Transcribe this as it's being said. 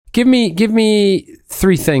Give me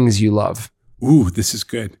 3 things you love. Ooh, this is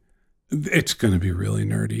good. It's going to be really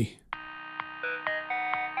nerdy.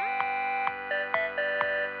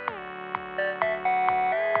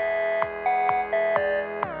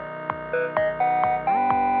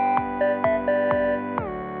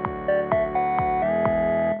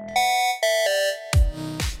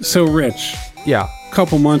 So, Rich, Yeah. a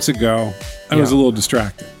couple months ago, I was a little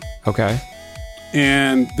distracted. Okay.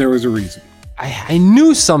 And there was a reason. I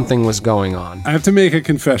knew something was going on. I have to make a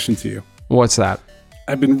confession to you. What's that?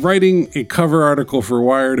 I've been writing a cover article for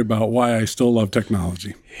Wired about why I still love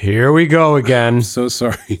technology. Here we go again. I'm so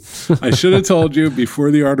sorry. I should have told you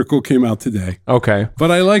before the article came out today. Okay.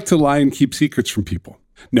 But I like to lie and keep secrets from people.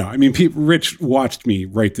 No, I mean, Rich watched me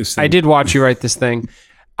write this thing. I did watch you write this thing.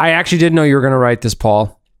 I actually didn't know you were going to write this,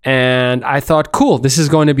 Paul. And I thought, cool, this is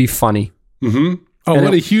going to be funny. Mm-hmm. Oh, and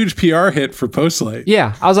what a huge PR hit for Postlight.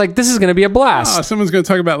 Yeah. I was like, this is going to be a blast. Oh, someone's going to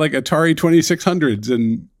talk about like Atari 2600s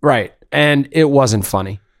and... Right. And it wasn't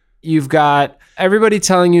funny. You've got everybody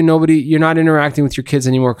telling you you're not interacting with your kids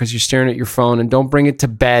anymore because you're staring at your phone, and don't bring it to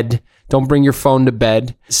bed. Don't bring your phone to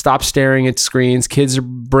bed. Stop staring at screens. Kids'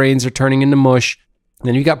 brains are turning into mush.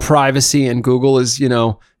 Then you got privacy, and Google is,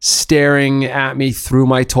 staring at me through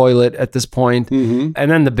my toilet at this point. Mm-hmm.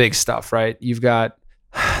 And then the big stuff, right? You've got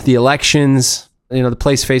the elections, the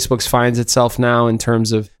place Facebook finds itself now in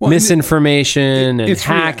terms of misinformation and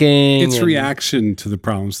hacking. It's reaction to the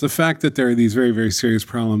problems. The fact that there are these very, very serious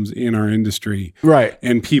problems in our industry. Right.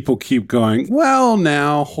 And people keep going, well,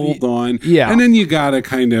 now, hold on. Yeah. And then you got a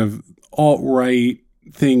kind of alt-right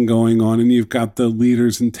thing going on, and you've got the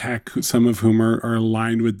leaders in tech, some of whom are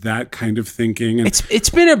aligned with that kind of thinking. And it's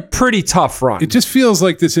been a pretty tough run. It just feels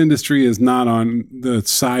like this industry is not on the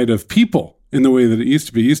side of people in the way that it used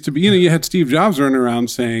to be. It used to be, you had Steve Jobs running around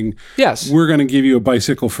saying, yes, we're going to give you a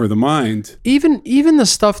bicycle for the mind. Even the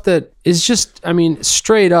stuff that is just,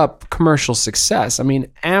 straight up commercial success.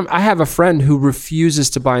 I have a friend who refuses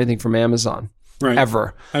to buy anything from Amazon. Right.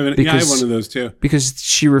 Ever. I have one of those too. Because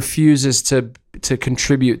she refuses to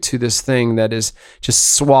contribute to this thing that is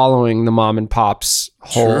just swallowing the mom and pop's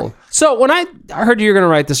whole. Sure. So when I heard you were going to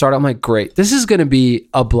write this article, I'm like, great, this is going to be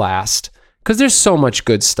a blast. Because there's so much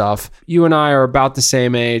good stuff. You and I are about the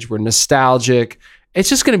same age. We're nostalgic. It's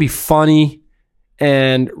just going to be funny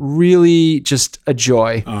and really just a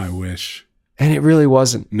joy. Oh, I wish. And it really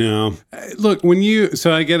wasn't. No. Look,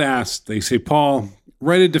 so I get asked, they say, Paul,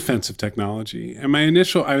 write a defense of technology. And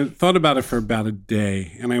I thought about it for about a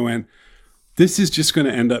day, and I went, this is just going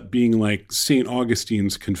to end up being like St.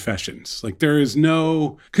 Augustine's Confessions. Like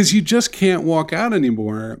because you just can't walk out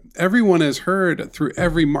anymore. Everyone has heard through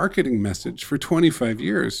every marketing message for 25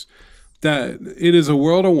 years that it is a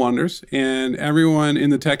world of wonders, and everyone in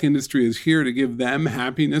the tech industry is here to give them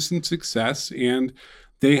happiness and success, and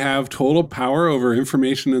they have total power over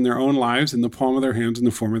information in their own lives in the palm of their hands in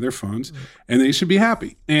the form of their phones, and they should be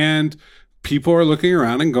happy. And people are looking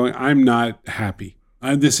around and going, I'm not happy.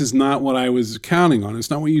 This is not what I was counting on. It's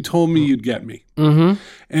not what you told me you'd get me. Mm-hmm.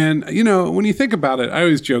 And, when you think about it, I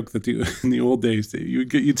always joke that in the old days,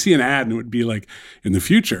 you'd see an ad and it would be like, in the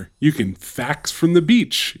future, you can fax from the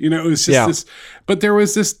beach. It was just this, but there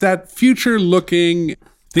was that future looking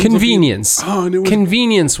convenience.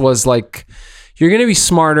 Convenience was like, you're going to be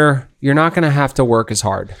smarter. You're not going to have to work as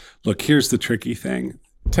hard. Look, here's the tricky thing.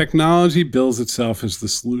 Technology bills itself as the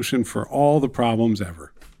solution for all the problems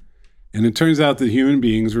ever. And it turns out that human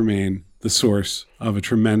beings remain the source of a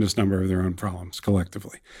tremendous number of their own problems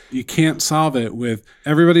collectively. You can't solve it with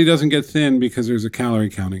everybody doesn't get thin because there's a calorie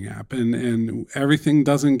counting app, and everything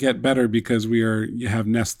doesn't get better because you have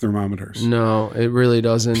Nest thermometers. No, it really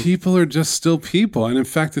doesn't. People are just still people. And in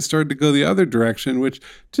fact, it started to go the other direction, which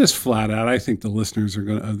just flat out, I think the listeners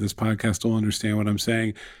of this podcast will understand what I'm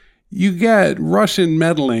saying. You get Russian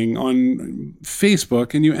meddling on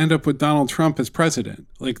Facebook and you end up with Donald Trump as president.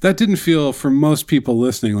 Like, that didn't feel, for most people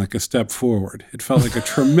listening, like a step forward. It felt like a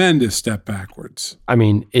tremendous step backwards.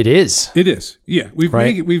 It is. It is. Yeah. We've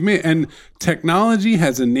made, and technology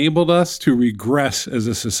has enabled us to regress as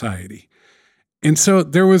a society. And so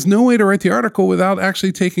there was no way to write the article without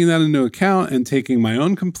actually taking that into account and taking my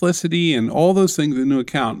own complicity and all those things into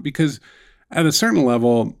account, because at a certain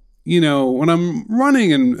level, when I'm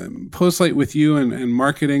running and Postlight with you and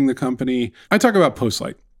marketing the company, I talk about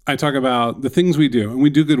Postlight. I talk about the things we do, and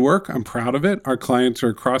we do good work. I'm proud of it. Our clients are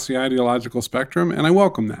across the ideological spectrum, and I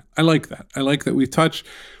welcome that. I like that. I like that we touch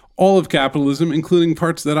all of capitalism, including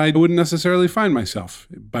parts that I wouldn't necessarily find myself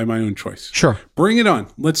by my own choice. Sure. Bring it on.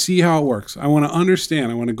 Let's see how it works. I want to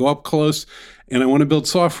understand. I want to go up close, and I want to build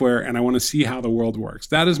software, and I want to see how the world works.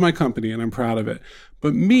 That is my company, and I'm proud of it.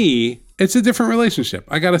 But me, it's a different relationship.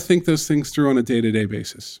 I got to think those things through on a day-to-day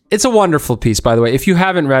basis. It's a wonderful piece, by the way. If you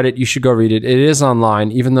haven't read it, you should go read it. It is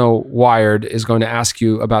online, even though Wired is going to ask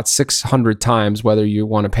you about 600 times whether you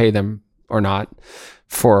want to pay them or not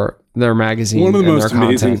for their magazine. One of the and most their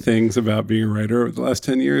amazing content. things about being a writer over the last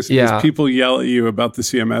 10 years is people yell at you about the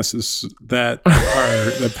CMSs that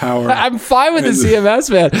are the power. I'm fine with the CMS,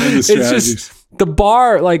 man. It's just the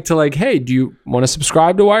bar, hey, do you want to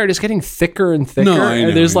subscribe to Wired? It's getting thicker and thicker. No, I know,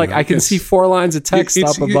 and there's I know. I can see 4 lines of text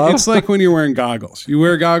up above. It's like when you're wearing goggles. You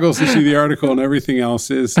wear goggles to see the article, and everything else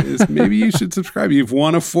is maybe you should subscribe. You've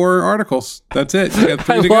 1 of 4 articles. That's it. You got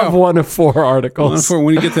 3 to go. I love 1 of 4 articles. 1 of 4.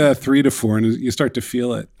 When you get to that 3 to 4, and you start to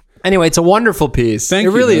feel it. Anyway, it's a wonderful piece. Thank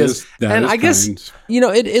you. It really is. That And is I guess, kind.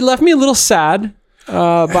 It left me a little sad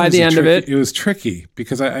by the end of it. It was tricky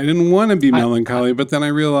because I didn't want to be melancholy, but then I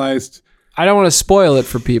realized... I don't want to spoil it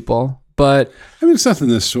for people, but... I mean, it's nothing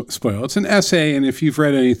to spoil. It's an essay, and if you've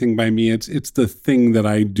read anything by me, it's the thing that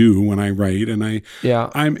I do when I write, and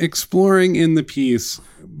I'm exploring in the piece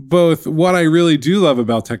both what I really do love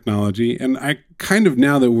about technology, and I kind of,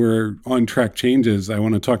 now that we're on track changes, I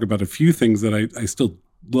want to talk about a few things that I still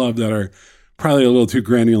love that are probably a little too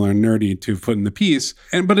granular and nerdy to put in the piece.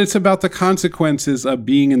 But it's about the consequences of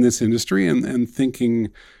being in this industry and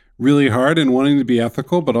thinking really hard and wanting to be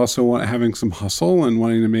ethical, but also having some hustle and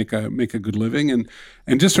wanting to make a good living,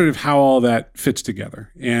 and just sort of how all that fits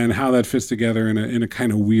together, and how that fits together in a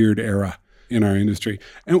kind of weird era in our industry.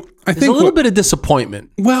 And I think there's a little bit of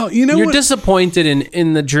disappointment. Well, you're disappointed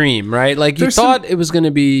in the dream, right? Like you thought it was going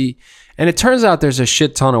to be, and it turns out there's a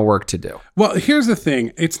shit ton of work to do. Well, here's the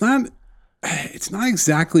thing. It's not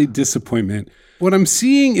exactly disappointment. What I'm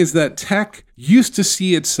seeing is that tech used to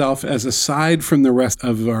see itself as aside from the rest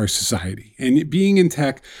of our society. And being in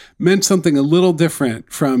tech meant something a little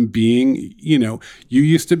different from being, you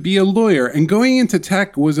used to be a lawyer. And going into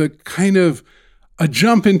tech was a kind of a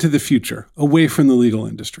jump into the future, away from the legal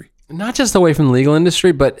industry. Not just away from the legal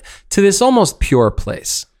industry, but to this almost pure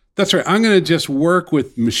place. That's right. I'm going to just work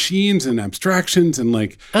with machines and abstractions and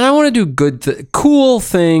And I want to do cool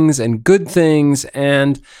things and good things.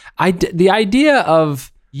 And the idea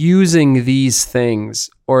of using these things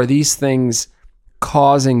or these things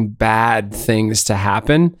causing bad things to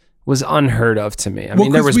happen was unheard of to me. I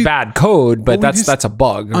mean, there was bad code, but that's a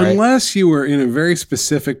bug, right? Unless you were in a very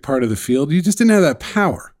specific part of the field, you just didn't have that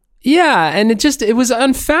power. Yeah, and it was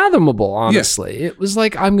unfathomable, honestly. Yeah. It was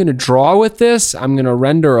like, I'm going to draw with this, I'm going to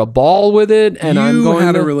render a ball with it, and I'm going to... You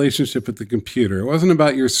had a relationship with the computer. It wasn't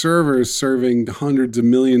about your servers serving hundreds of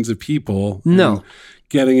millions of people. No.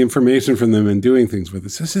 Getting information from them and doing things with it.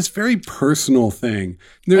 So it's this very personal thing.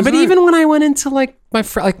 Even when I went into when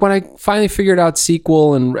I finally figured out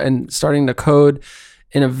SQL and starting to code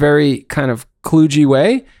in a very kind of kludgy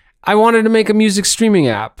way, I wanted to make a music streaming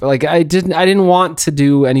app. I didn't want to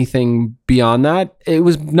do anything beyond that. It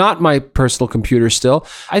was not my personal computer still.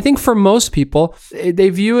 I think for most people, they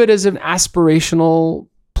view it as an aspirational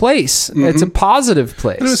place. Mm-hmm. It's a positive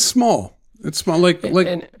place. And it's small. It's small.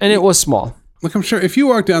 And it was small. Like, I'm sure if you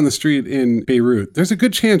walk down the street in Beirut, there's a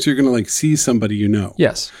good chance you're going to see somebody you know.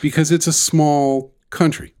 Yes. Because it's a small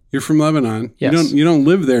country. You're from Lebanon. Yes. You don't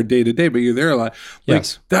live there day to day, but you're there a lot.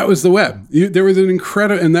 Yes. That was the web. There was an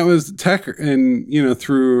incredible, and that was tech, and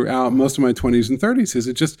throughout most of my 20s and 30s, is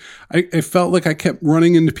it just I felt like I kept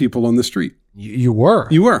running into people on the street. You were.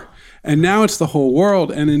 And now it's the whole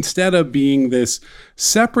world. And instead of being this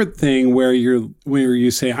separate thing where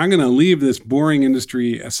you say, I'm going to leave this boring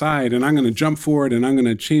industry aside and I'm going to jump forward and I'm going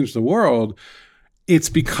to change the world, it's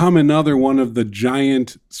become another one of the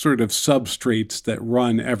giant sort of substrates that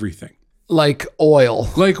run everything. Like oil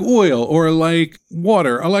or like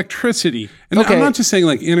water, electricity. And I'm not just saying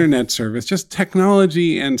like internet service, just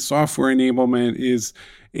technology and software enablement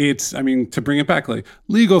to bring it back, like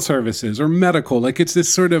legal services or medical, it's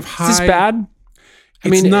this sort of high. Is this bad?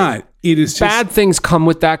 It's not. It is bad just, things come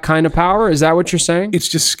with that kind of power. Is that what you're saying? It's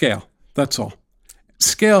just scale. That's all.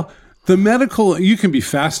 Scale. The medical, you can be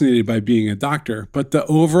fascinated by being a doctor, but the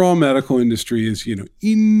overall medical industry is,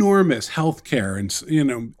 enormous. Healthcare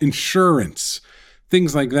and, insurance,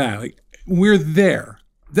 things like that. We're there.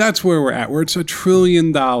 That's where we're at, where it's $1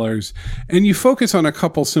 trillion. And you focus on a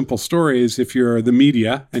couple simple stories if you're the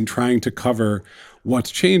media and trying to cover what's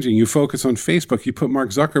changing. You focus on Facebook. You put Mark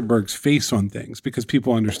Zuckerberg's face on things because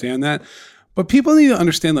people understand that. But people need to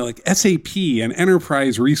understand that SAP and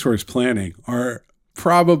enterprise resource planning are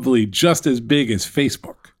probably just as big as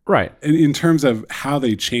Facebook. Right. in terms of how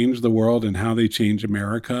they change the world and how they change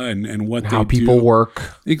America and what How they people do. work.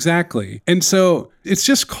 Exactly. And so it's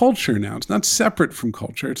just culture now. It's not separate from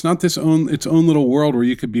culture. It's not its own little world where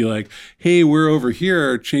you could be like, hey, we're over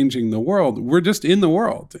here changing the world. We're just in the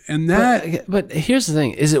world. And that... But here's the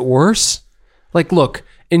thing. Is it worse? Like, look,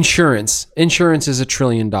 insurance. Insurance is $1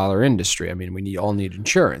 trillion industry. I mean, we all need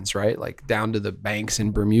insurance, right? Like down to the banks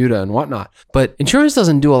in Bermuda and whatnot. But insurance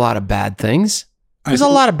doesn't do a lot of bad things. There's a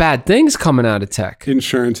lot of bad things coming out of tech.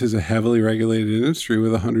 Insurance is a heavily regulated industry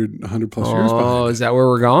with 100 plus years behind it. Oh, is that where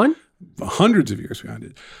we're going? Hundreds of years behind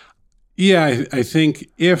it. Yeah, I think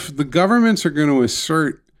if the governments are going to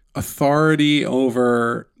assert authority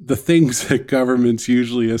over the things that governments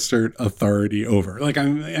usually assert authority over. Like, I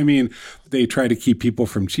mean, they try to keep people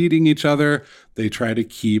from cheating each other. They try to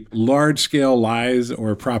keep large-scale lies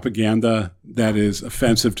or propaganda that is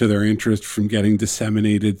offensive to their interest from getting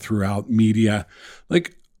disseminated throughout media.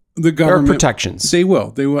 Like, the government... There are protections. They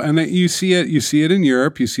will. And you see it in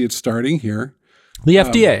Europe. You see it starting here. The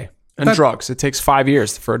FDA and drugs. It takes 5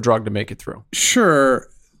 years for a drug to make it through. Sure.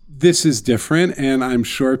 This is different, and I'm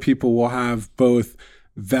sure people will have both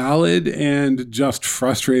valid and just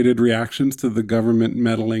frustrated reactions to the government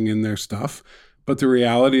meddling in their stuff. But the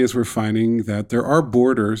reality is we're finding that there are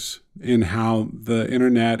borders in how the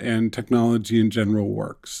internet and technology in general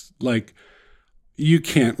works. Like, you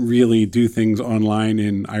can't really do things online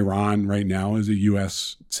in Iran right now as a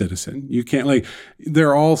U.S. citizen. You can't, like, there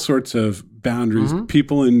are all sorts of boundaries. Mm-hmm.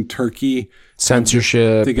 People in Turkey...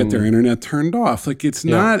 Censorship. They get their internet turned off. Like, it's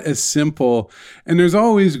not as simple. And there's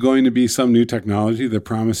always going to be some new technology that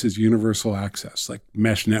promises universal access, like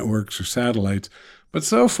mesh networks or satellites. But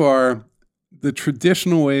so far, the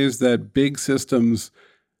traditional ways that big systems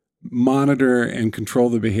monitor and control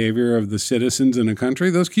the behavior of the citizens in a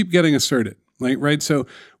country, those keep getting asserted. Like, right? So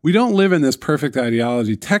we don't live in this perfect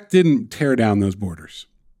ideology. Tech didn't tear down those borders.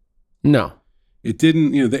 No. It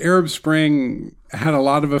didn't, the Arab Spring had a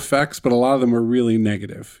lot of effects, but a lot of them were really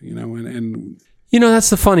negative, and that's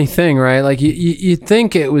the funny thing, right? Like you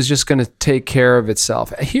think it was just going to take care of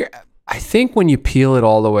itself. Here, I think when you peel it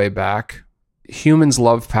all the way back, humans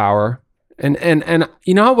love power. And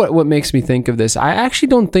you know what makes me think of this? I actually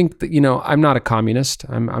don't think that, I'm not a communist.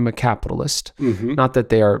 I'm a capitalist. Mm-hmm. Not that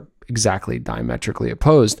they are exactly diametrically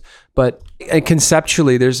opposed, but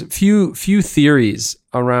conceptually, there's few theories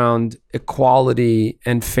around equality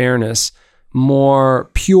and fairness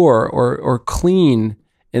more pure or clean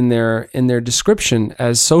in their description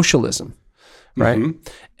as socialism, right? Mm-hmm.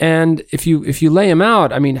 And if you lay them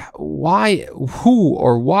out, I mean, why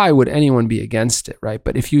would anyone be against it, right?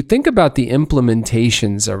 But if you think about the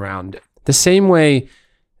implementations around it, the same way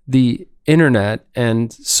the internet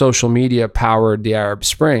and social media powered the Arab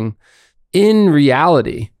Spring, in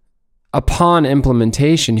reality, upon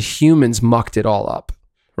implementation, humans mucked it all up,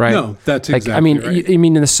 right? No, that's exactly right. I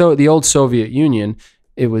mean, in the old Soviet Union,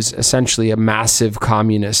 it was essentially a massive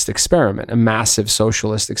communist experiment, a massive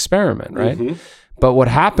socialist experiment, right? Mm-hmm. But what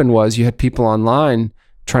happened was you had people online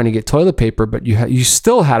trying to get toilet paper, but you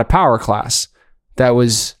still had a power class that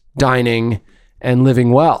was dining and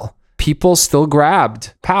living well. People still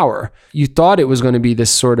grabbed power. You thought it was going to be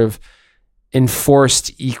this sort of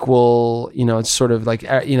enforced equal, it's sort of like,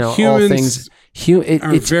 Humans all things.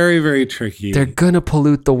 It's very, very tricky. They're going to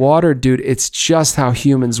pollute the water, dude. It's just how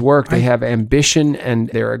humans work. They have ambition and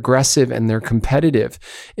they're aggressive and they're competitive.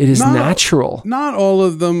 It is natural. Not all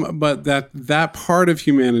of them, but that part of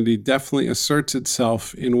humanity definitely asserts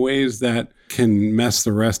itself in ways that can mess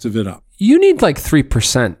the rest of it up. You need like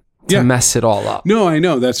 3% to mess it all up. No, I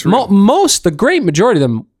know. That's right. The great majority of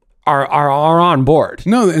them are on board.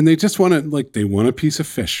 No, and they just want they want a piece of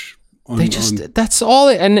fish. That's all.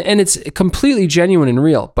 And it's completely genuine and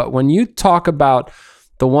real. But when you talk about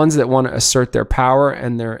the ones that want to assert their power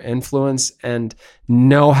and their influence and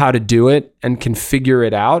know how to do it and can figure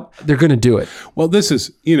it out, they're going to do it. Well, this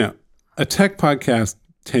is, a tech podcast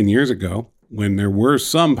 10 years ago, when there were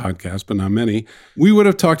some podcasts, but not many, we would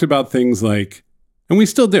have talked about things like, and we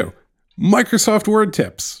still do, Microsoft Word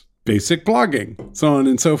tips, basic blogging, so on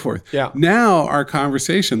and so forth. Yeah. Now our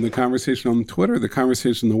conversation, the conversation on Twitter, the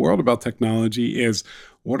conversation in the world about technology is,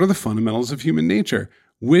 what are the fundamentals of human nature?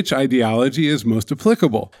 Which ideology is most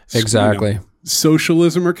applicable? Exactly.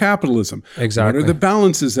 Socialism or capitalism? Exactly. What are the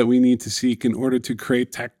balances that we need to seek in order to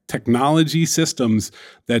create technology systems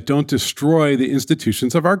that don't destroy the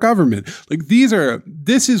institutions of our government?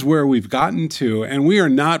 This is where we've gotten to, and we are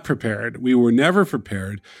not prepared. We were never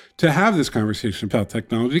prepared to have this conversation about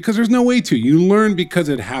technology because there's no way to. You learn because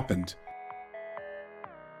it happened.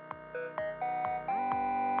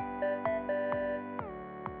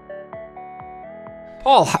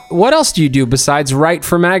 Paul, what else do you do besides write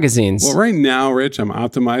for magazines? Well, right now, Rich, I'm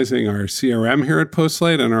optimizing our CRM here at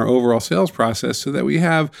Postlight and our overall sales process so that we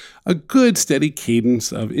have a good, steady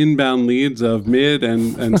cadence of inbound leads of mid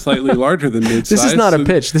and slightly larger than mid size. This is not a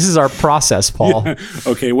pitch. This is our process, Paul. Yeah.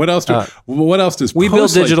 Okay, what else does we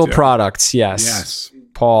build digital do? products? Yes. Yes.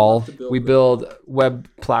 Paul, we build web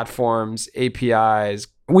platforms, APIs.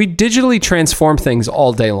 We digitally transform things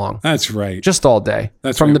all day long. That's right. Just all day.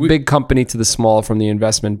 That's from right. the big company to the small, from the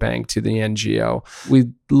investment bank to the NGO.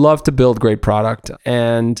 We love to build great product,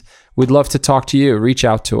 and we'd love to talk to you. Reach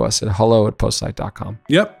out to us at hello@postlight.com.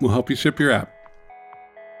 Yep, we'll help you ship your app.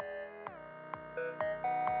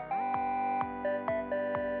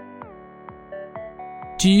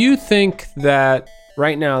 Do you think that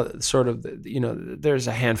right now, sort of, there's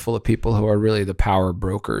a handful of people who are really the power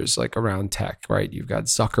brokers, like around tech, right? You've got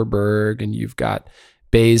Zuckerberg and you've got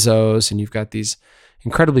Bezos and you've got these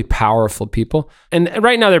incredibly powerful people. And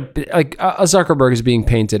right now, they're like Zuckerberg is being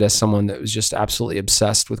painted as someone that was just absolutely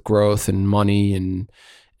obsessed with growth and money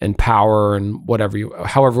and power and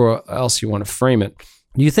however else you want to frame it.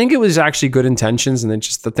 Do you think it was actually good intentions and then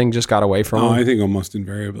just the thing just got away from him? I think almost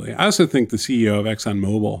invariably. I also think the CEO of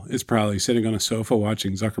ExxonMobil is probably sitting on a sofa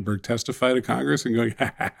watching Zuckerberg testify to Congress and going,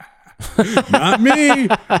 not me,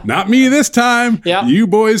 not me this time. Yep. You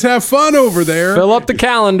boys have fun over there. Fill up the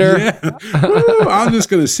calendar. Yeah. Woo, I'm just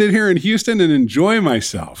going to sit here in Houston and enjoy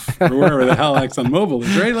myself, or wherever the hell ExxonMobil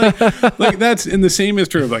is, right? Like that's in the same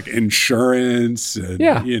history of like insurance and,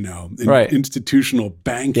 institutional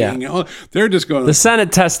banking. Yeah. They're just going. The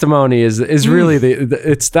Senate testimony is really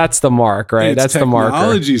that's the mark, right? It's that's the marker.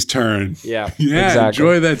 Technology's turn. Yeah, yeah. Exactly.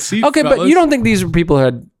 Enjoy that seat. Okay, fellas. but you don't think these people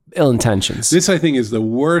had ill intentions? This, I think, is the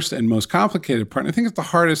worst and most complicated part. I think it's the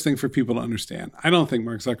hardest thing for people to understand. I don't think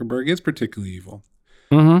Mark Zuckerberg is particularly evil.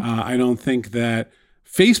 Mm-hmm. I don't think that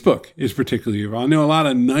Facebook is particularly evil. I know a lot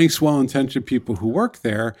of nice, well-intentioned people who work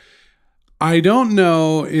there. I don't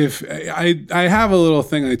know if I have a little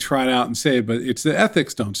thing I tried out and say, but it's the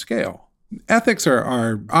ethics don't scale. Ethics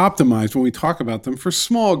are optimized when we talk about them for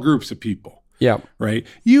small groups of people. Yeah. Right.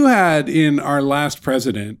 You had in our last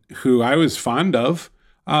president, who I was fond of,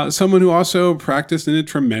 someone who also practiced in a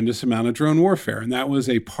tremendous amount of drone warfare, and that was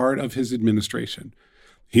a part of his administration.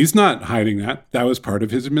 He's not hiding that. That was part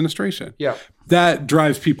of his administration. Yeah. That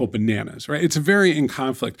drives people bananas, right? It's very in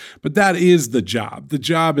conflict, but that is the job. The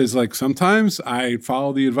job is like sometimes I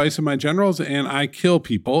follow the advice of my generals and I kill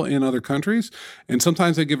people in other countries. And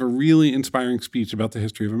sometimes I give a really inspiring speech about the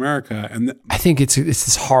history of America. And I think it's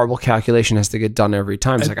this horrible calculation has to get done every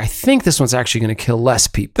time. It's like, I think this one's actually going to kill less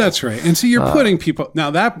people. That's right. And so you're putting people,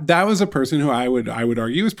 now that was a person who I would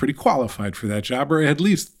argue is pretty qualified for that job, or at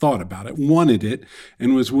least thought about it, wanted it,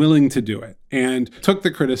 and was willing to do it, and took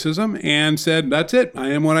the criticism and said, that's it. I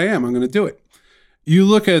am what I am. I'm going to do it. You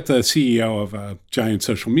look at the CEO of a giant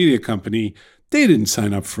social media company, they didn't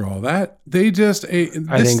sign up for all that. They just, I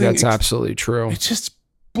think that's absolutely true. It just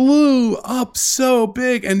blew up so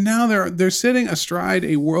big. And now they're sitting astride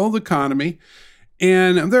a world economy.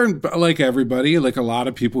 And they're like everybody, like a lot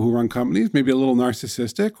of people who run companies, maybe a little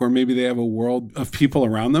narcissistic, or maybe they have a world of people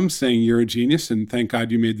around them saying you're a genius and thank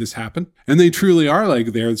God you made this happen. And they truly are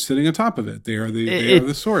like they're sitting on top of it. They are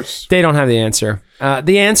the source. They don't have the answer.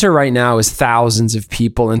 The answer right now is thousands of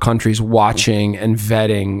people in countries watching and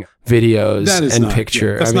vetting videos and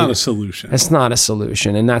pictures. That's not a solution. That's not a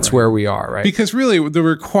solution. And that's where we are, right? Because really the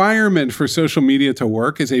requirement for social media to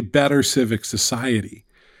work is a better civic society.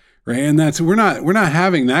 Right. And we're not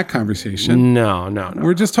having that conversation. No.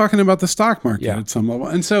 We're just talking about the stock market at some level.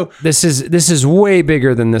 And so this is way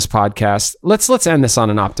bigger than this podcast. Let's end this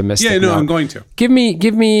on an optimistic note. I'm going to. Give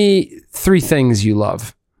me 3 things you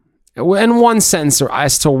love. In one sentence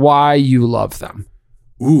as to why you love them.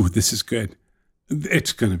 Ooh, this is good.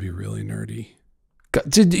 It's going to be really nerdy.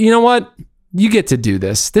 You know what? You get to do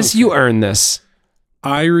this. Okay. You earn this.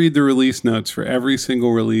 I read the release notes for every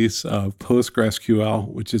single release of PostgreSQL,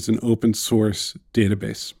 which is an open source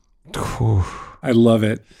database. Whew. I love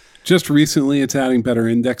it. Just recently, it's adding better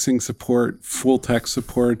indexing support, full text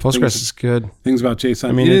support. Postgres is good. Things about JSON.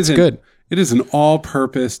 I mean, it's good. It is an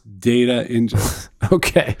all-purpose data engine.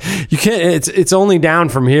 Okay, you can't. It's only down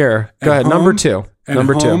from here. Go ahead. Number 2.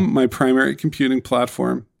 Number 2. My primary computing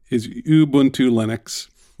platform is Ubuntu Linux,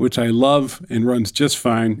 which I love and runs just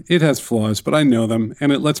fine. It has flaws, but I know them,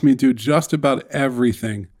 and it lets me do just about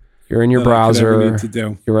everything. You're in your browser. I could ever need to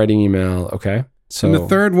do. You're writing email. Okay. So and the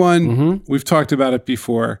third one, we've talked about it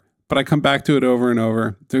before, but I come back to it over and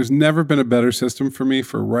over. There's never been a better system for me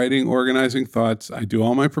for writing, organizing thoughts. I do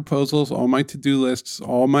all my proposals, all my to-do lists,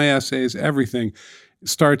 all my essays, everything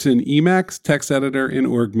starts in Emacs, text editor, in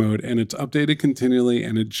org mode, and it's updated continually,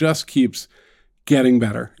 and it just keeps getting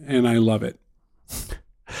better, and I love it.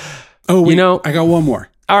 Oh, wait, I got one more.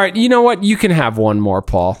 All right, you know what? You can have one more,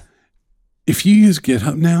 Paul. If you use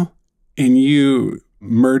GitHub now and you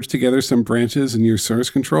merge together some branches in your source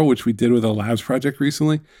control, which we did with a labs project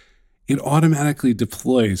recently, it automatically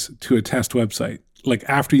deploys to a test website. Like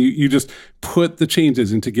after you just put the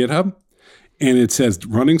changes into GitHub, and it says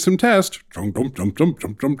running some tests, jump, jump, jump, jump,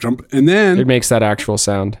 jump, jump, jump. And then it makes that actual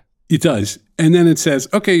sound. It does. And then it says,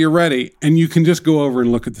 okay, you're ready. And you can just go over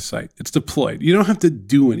and look at the site. It's deployed. You don't have to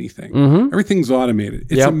do anything. Everything's automated.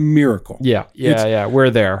 It's a miracle. Yeah. We're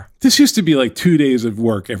there. This used to be like 2 days of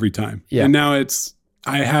work every time. Yeah. And now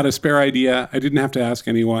I had a spare idea. I didn't have to ask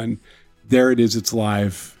anyone. There it is. It's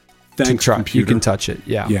live. Thanks, computer. You can touch it.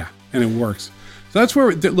 Yeah. Yeah. And it works. So that's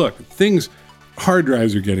where, look, hard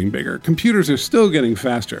drives are getting bigger. Computers are still getting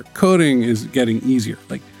faster. Coding is getting easier.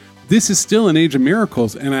 Like, this is still an age of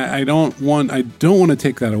miracles, and I don't want to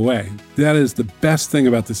take that away. That is the best thing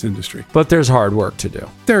about this industry. But there's hard work to do.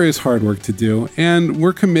 There is hard work to do, and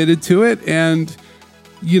we're committed to it. And,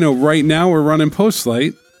 right now we're running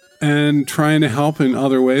Postlight and trying to help in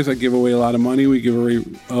other ways. I give away a lot of money. We give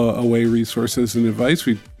away resources and advice.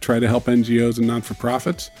 We try to help NGOs and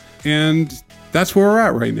not-for-profits. And that's where we're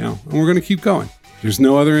at right now, and we're going to keep going. There's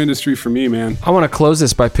no other industry for me, man. I want to close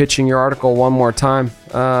this by pitching your article one more time.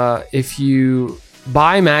 If you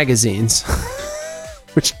buy magazines,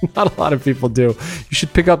 which not a lot of people do, you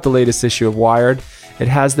should pick up the latest issue of Wired. It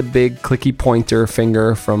has the big clicky pointer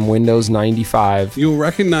finger from Windows 95. You'll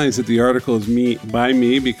recognize that the article is by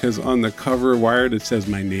me because on the cover of Wired it says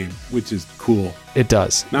my name, which is cool. It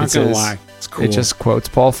does. Not gonna lie. It's cool. It just quotes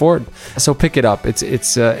Paul Ford. So pick it up.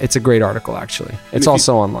 It's a great article, actually. It's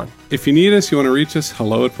also online. If you need us, you want to reach us,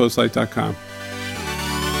 hello@postlight.com.